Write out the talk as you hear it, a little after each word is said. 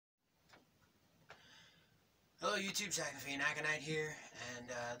Hello YouTube, Aconite here, and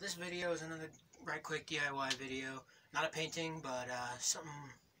this video is another right quick DIY video. Not a painting, but something.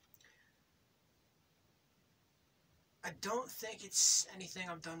 I don't think it's anything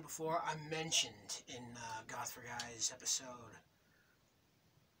I've done before. I mentioned in Goth for Guys episode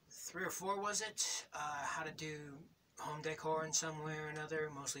 3 or 4, was it? How to do home decor in some way or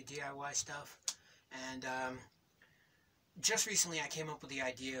another, mostly DIY stuff. And just recently I came up with the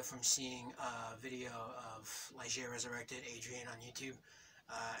idea from seeing a video of Ligeia Resurrected Adrian on YouTube,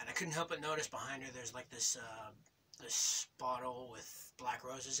 and I couldn't help but notice behind her there's like this this bottle with black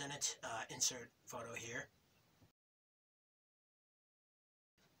roses in it. Insert photo here.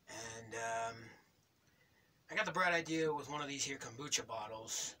 And I got the bright idea with one of these here kombucha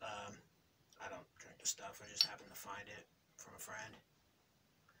bottles. I don't drink the stuff, I just happened to find it from a friend.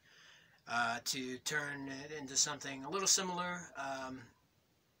 To turn it into something a little similar,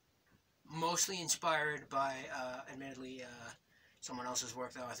 mostly inspired by, admittedly, someone else's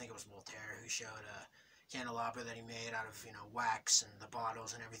work, though. I think it was Voltaire who showed a candelabra that he made out of, wax and the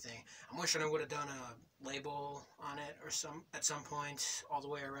bottles and everything. I'm wishing I would have done a label on it or at some point all the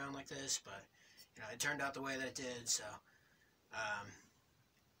way around like this, but, it turned out the way that it did, so,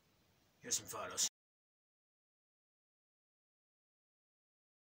 here's some photos.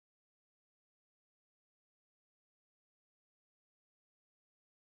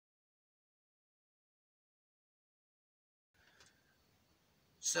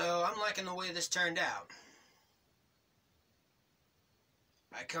 So, I'm liking the way this turned out.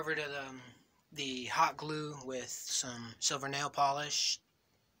 I covered it, the hot glue with some silver nail polish,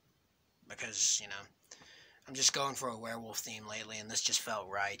 because, I'm just going for a werewolf theme lately, and this just felt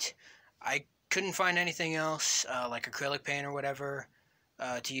right. I couldn't find anything else, like acrylic paint or whatever,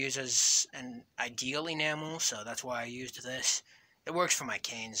 to use as an ideal enamel, so that's why I used this. It works for my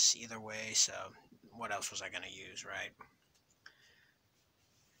canes either way, so what else was I going to use, right?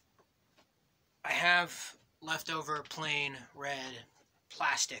 I have leftover plain red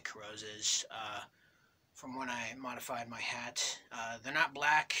plastic roses from when I modified my hat. They're not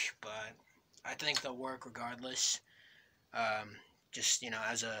black, but I think they'll work regardless. Just,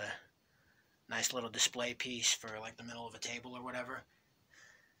 as a nice little display piece for like the middle of a table or whatever.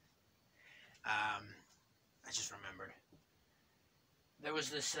 I just remembered. There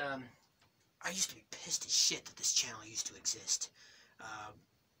was this, I used to be pissed as shit that this channel used to exist.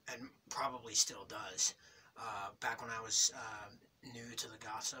 And probably still does, back when I was new to the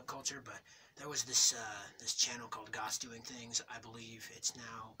goth subculture, but there was this this channel called Goths Doing Things. I believe it's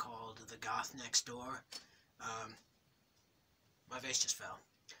now called The Goth Next Door. My vase just fell.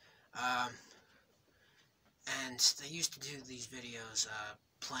 And they used to do these videos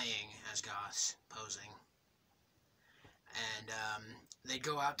playing as goths, posing. And they'd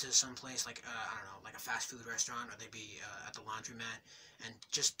go out to some place like, I don't know, like a fast food restaurant, or they'd be at the laundromat, and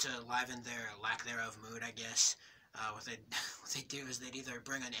just to liven their lack thereof mood, I guess, what they'd do is they'd either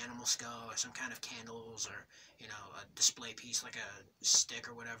bring an animal skull or some kind of candles, or, a display piece like a stick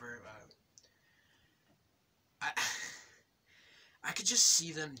or whatever. I could just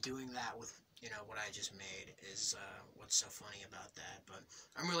see them doing that with, what I just made is what's so funny about that, but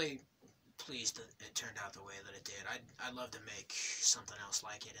I'm really pleased that it turned out the way that it did. I'd love to make something else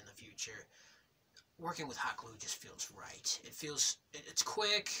like it in the future. Working with hot glue just feels right. It's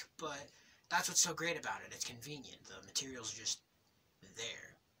quick, but that's what's so great about it. It's convenient. The material's just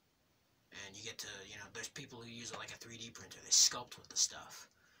there. And you get to, there's people who use it like a 3D printer. They sculpt with the stuff.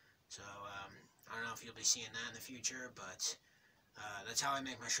 So, I don't know if you'll be seeing that in the future, but that's how I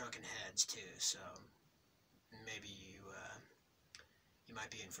make my shrunken heads, too. So, maybe you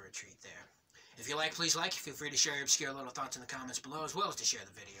might be in for a treat there. If you like, please like. Feel free to share your obscure little thoughts in the comments below, as well as to share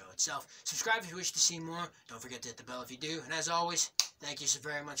the video itself. Subscribe if you wish to see more. Don't forget to hit the bell if you do. And as always, thank you so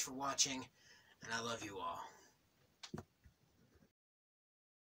very much for watching, and I love you all.